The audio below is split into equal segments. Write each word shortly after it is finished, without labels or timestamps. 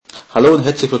Hallo und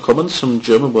herzlich willkommen zum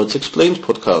German Words Explained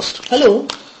Podcast. Hallo.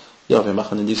 Ja, wir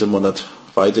machen in diesem Monat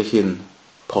weiterhin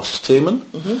Postthemen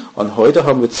und heute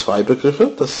haben wir zwei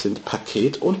Begriffe, das sind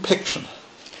Paket und Päckchen.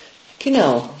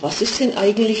 Genau, was ist denn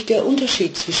eigentlich der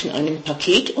Unterschied zwischen einem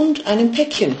Paket und einem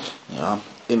Päckchen? Ja,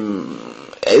 in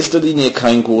erster Linie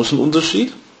keinen großen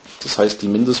Unterschied. Das heißt, die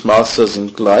Mindestmaße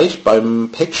sind gleich. Beim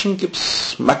Päckchen gibt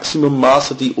es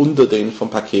Maximummaße, die unter denen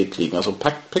vom Paket liegen. Also ein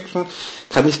Päckchen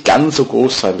kann nicht ganz so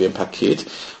groß sein wie ein Paket.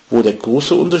 Wo der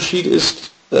große Unterschied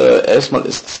ist, erstmal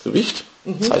ist das Gewicht.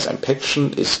 Das heißt, ein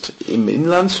Päckchen ist im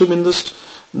Inland zumindest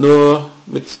nur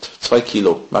mit 2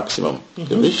 Kilo Maximum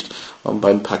Gewicht. Und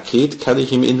beim Paket kann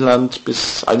ich im Inland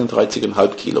bis 31,5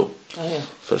 Kilo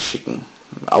verschicken.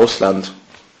 Im Ausland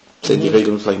sehen die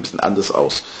Regeln vielleicht ein bisschen anders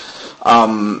aus.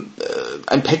 Ein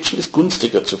Päckchen ist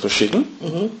günstiger zu verschicken.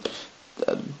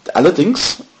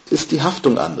 Allerdings ist die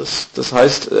Haftung anders. Das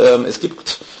heißt, es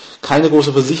gibt keine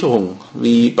große Versicherung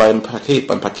wie beim Paket.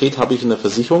 Beim Paket habe ich einen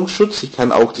Versicherungsschutz. Ich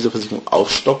kann auch diese Versicherung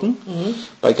aufstocken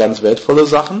bei ganz wertvollen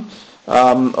Sachen.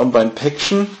 Und beim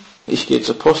Päckchen, ich gehe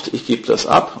zur Post, ich gebe das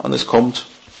ab und es kommt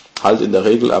halt in der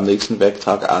Regel am nächsten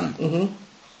Werktag an.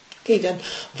 Okay, dann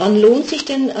wann lohnt sich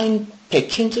denn ein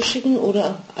Päckchen zu schicken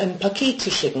oder ein Paket zu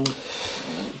schicken?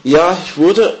 Ja,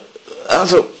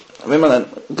 wenn man ein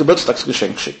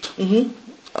Geburtstagsgeschenk schickt,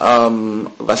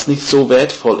 was nicht so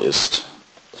wertvoll ist,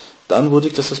 dann würde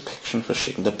ich das Päckchen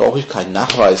verschicken. Da brauche ich keinen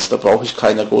Nachweis, da brauche ich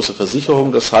keine große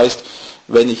Versicherung. Das heißt,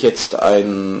 wenn ich jetzt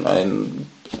ein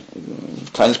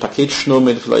kleines Paket schnurre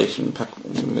mit vielleicht mit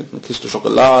einer Kiste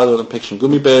Schokolade oder ein Päckchen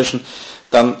Gummibärchen,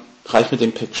 dann reicht mit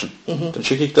dem Päckchen. Dann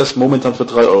schicke ich das momentan für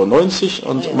 3,90 €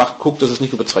 und gucke, dass es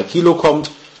nicht über 2 Kilo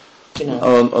kommt.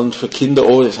 Genau. Und für Kinder,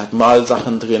 es hat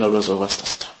Malsachen drin oder sowas,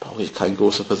 da brauche ich keine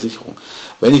große Versicherung.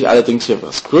 Wenn ich allerdings hier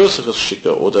was Größeres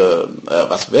schicke oder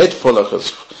was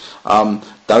Wertvolleres,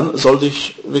 dann sollte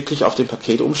ich wirklich auf den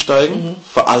Paket umsteigen,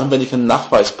 vor allem wenn ich einen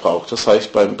Nachweis brauche. Das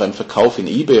heißt, beim Verkauf in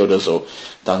eBay oder so,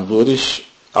 dann würde ich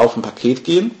auf ein Paket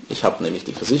gehen. Ich habe nämlich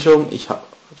die Versicherung,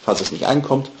 falls es nicht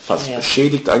ankommt, falls es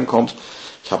beschädigt ankommt,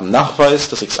 ich habe einen Nachweis,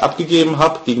 dass ich es abgegeben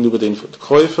habe gegenüber den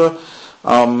Käufer.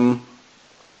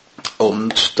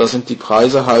 Und da sind die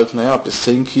Preise halt, bis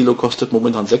 10 Kilo kostet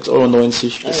momentan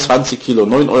 6,90 €, bis 20 Kilo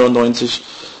 9,90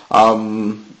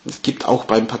 €. Es gibt auch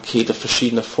beim Paket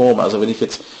verschiedene Formen. Also wenn ich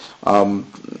jetzt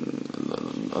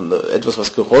etwas,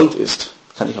 was gerollt ist,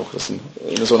 kann ich auch das in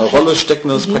so eine Rolle stecken,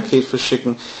 das Paket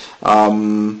verschicken.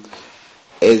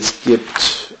 Es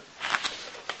gibt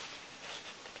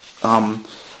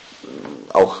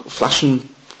auch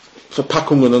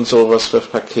Flaschenverpackungen und sowas für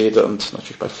Pakete, und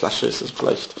natürlich bei Flasche ist es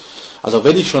vielleicht, also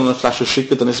wenn ich schon eine Flasche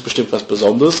schicke, dann ist es bestimmt was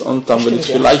Besonderes und dann will ich es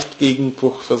vielleicht gegen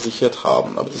Bruch versichert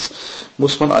haben. Aber das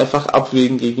muss man einfach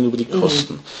abwägen gegenüber die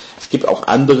Kosten. Es gibt auch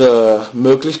andere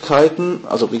Möglichkeiten,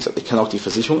 also wie gesagt, ich kann auch die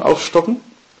Versicherung aufstocken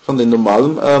von den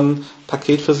normalen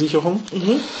Paketversicherungen.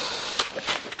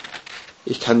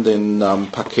 Ich kann den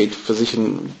Paket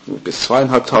versichern bis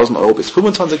 2.500 € bis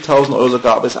 25.000 €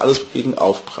 sogar, aber ist alles gegen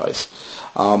Aufpreis.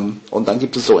 Und dann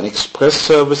gibt es so einen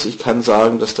Express-Service. Ich kann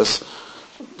sagen, dass das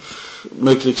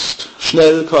möglichst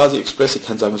schnell quasi Express, ich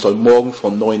kann sagen, es soll morgen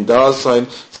von 9 da sein.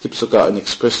 Es gibt sogar eine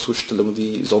Express-Zustellung,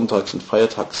 die sonntags und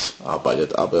feiertags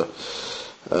arbeitet, aber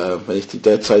wenn ich die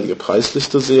derzeitige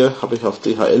Preisliste sehe, habe ich auf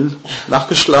DHL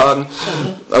nachgeschlagen.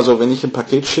 Also wenn ich ein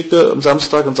Paket schicke am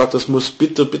Samstag und sage, das muss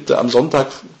bitte am Sonntag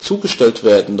zugestellt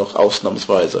werden, noch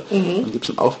ausnahmsweise, dann gibt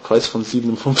es einen Aufpreis von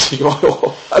 57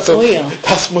 €. Also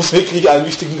das muss wirklich ein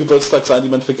wichtiger Geburtstag sein,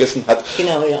 den man vergessen hat,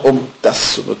 um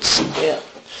das zu nutzen. Ja.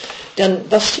 Dann,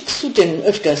 was schickst du denn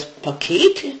öfters?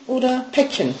 Paket oder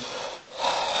Päckchen?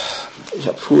 Ich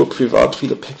habe früher privat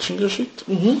viele Päckchen geschickt.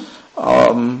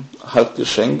 Halt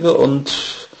Geschenke, und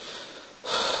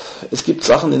es gibt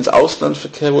Sachen ins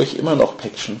Auslandverkehr, wo ich immer noch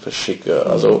Päckchen verschicke.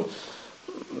 Also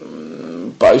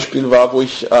Beispiel war, wo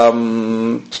ich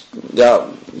habe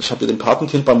den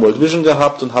Patenkind beim World Vision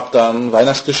gehabt und habe da ein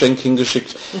Weihnachtsgeschenk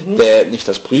hingeschickt, der nicht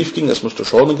als Brief ging, das musste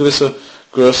schon eine gewisse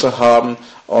Größe haben,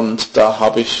 und da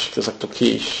habe ich gesagt,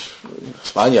 okay,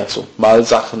 das waren ja so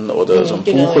Malsachen oder so ein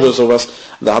Buch oder sowas,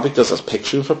 und da habe ich das als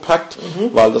Päckchen verpackt,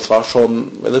 weil das war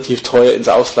schon relativ teuer ins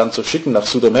Ausland zu schicken, nach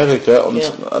Südamerika, und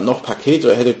noch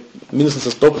Pakete hätte mindestens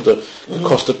das Doppelte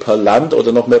gekostet per Land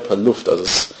oder noch mehr per Luft. Also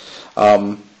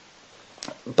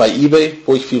bei eBay,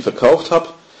 wo ich viel verkauft habe,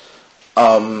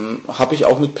 habe ich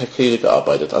auch mit Pakete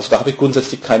gearbeitet. Also da habe ich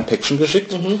grundsätzlich kein Päckchen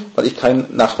geschickt, weil ich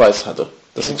keinen Nachweis hatte,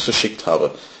 dass ich es verschickt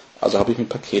habe. Also habe ich mit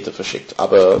Pakete verschickt,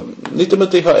 aber nicht immer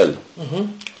DHL.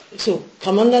 So,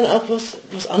 kann man dann auch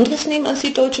was anderes nehmen als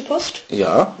die Deutsche Post?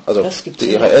 Ja, also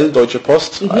DHL, Deutsche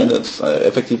Post,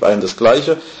 effektiv das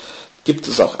Gleiche. gibt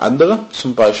es auch andere,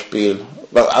 zum Beispiel,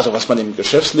 also was man im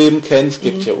Geschäftsleben kennt, es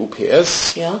gibt ja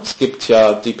UPS, es gibt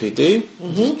ja DPD,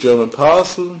 German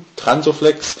Parcel,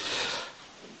 Transoflex.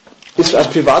 Ist als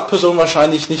Privatperson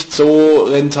wahrscheinlich nicht so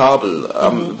rentabel.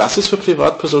 Was es für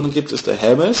Privatpersonen gibt, ist der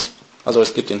Hermes. Also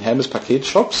es gibt den Hermes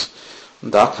Paketshops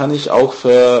und da kann ich auch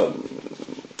für,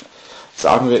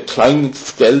 sagen wir,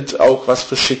 kleines Geld auch was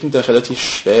verschicken, der relativ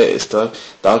schwer ist. Da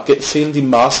zählen die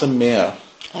Maße mehr.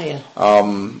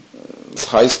 Das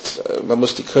heißt, man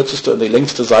muss die kürzeste und die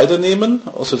längste Seite nehmen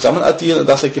und zusammen addieren und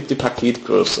das ergibt die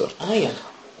Paketgröße.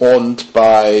 Und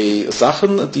bei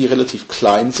Sachen, die relativ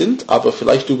klein sind, aber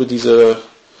vielleicht über diese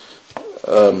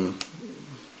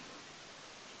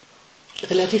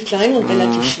relativ klein und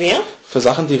relativ schwer? Für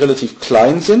Sachen, die relativ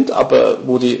klein sind, aber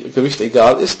wo die Gewicht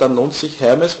egal ist, dann lohnt sich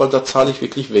Hermes, weil da zahle ich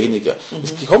wirklich weniger.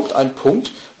 Es kommt ein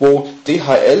Punkt, wo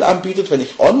DHL anbietet, wenn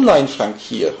ich online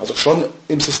frankiere, also schon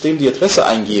im System die Adresse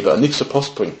eingebe, nichts zur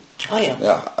Post bringen,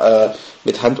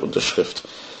 mit Handunterschrift,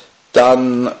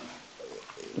 dann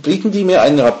bieten die mir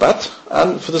einen Rabatt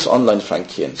an für das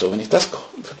Online-Frankieren. So, wenn ich das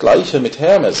vergleiche mit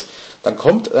Hermes, dann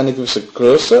kommt eine gewisse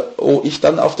Größe, wo ich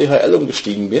dann auf DHL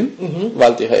umgestiegen bin,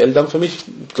 weil DHL dann für mich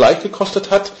gleich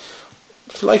gekostet hat,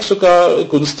 vielleicht sogar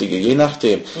günstige, je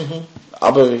nachdem.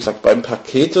 Aber wie gesagt, beim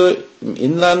Pakete im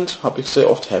Inland habe ich sehr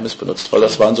oft Hermes benutzt, weil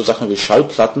das waren so Sachen wie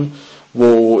Schallplatten,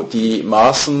 wo die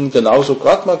Maßen genauso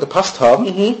gerade mal gepasst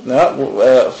haben,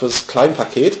 fürs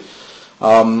Kleinpaket.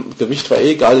 Gewicht war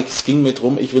egal, es ging mir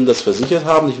drum, ich will das versichert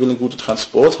haben, ich will einen guten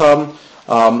Transport haben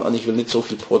und ich will nicht so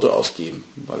viel Porto ausgeben.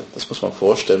 Weil das muss man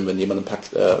vorstellen, wenn jemand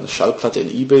eine Schallplatte in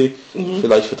eBay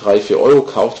vielleicht für 3-4 Euro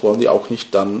kauft, wollen die auch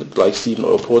nicht dann gleich 7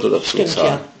 Euro Porto dazu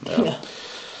zahlen. Ja.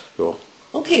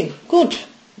 Okay, gut.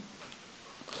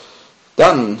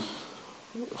 Dann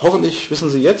hoffentlich wissen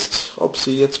Sie jetzt, ob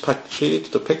Sie jetzt Paket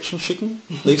oder Päckchen schicken,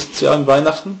 nächstes Jahr in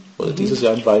Weihnachten oder dieses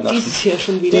Jahr in Weihnachten. Dieses Jahr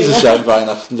schon wieder. Dieses Jahr in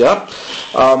Weihnachten, ja.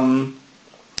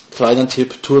 Kleiner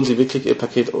Tipp, tun Sie wirklich Ihr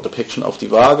Paket oder Päckchen auf die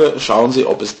Waage, schauen Sie,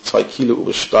 ob es 2 Kilo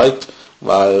übersteigt,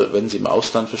 weil wenn Sie im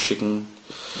Ausland verschicken,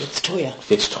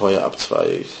 wird es teuer ab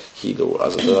 2 Kilo.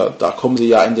 Also da kommen Sie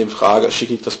ja in die Frage,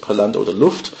 schicke ich das per Land oder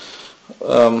Luft,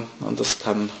 und das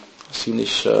kann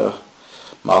ziemlich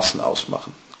Maßen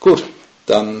ausmachen. Gut.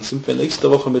 Dann sind wir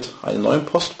nächste Woche mit einem neuen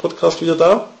Podcast wieder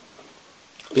da.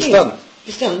 Bis dann.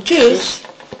 Bis dann. Tschüss.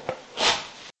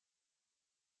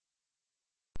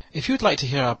 If you'd like to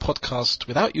hear our podcast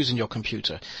without using your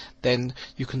computer, then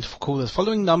you can call the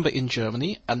following number in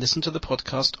Germany and listen to the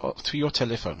podcast through your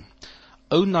telephone.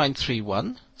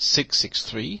 0931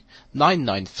 663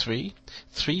 993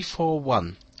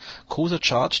 341. Calls are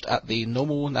charged at the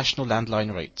normal national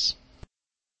landline rates.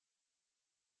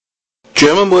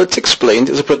 German Words Explained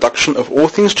is a production of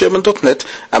allthingsgerman.net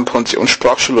and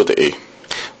pensionssprachschule.de.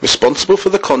 Responsible for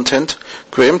the content,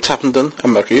 Graham Tappenden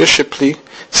and Maria Shipley,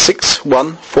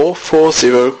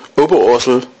 61440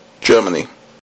 Oberursel, Germany.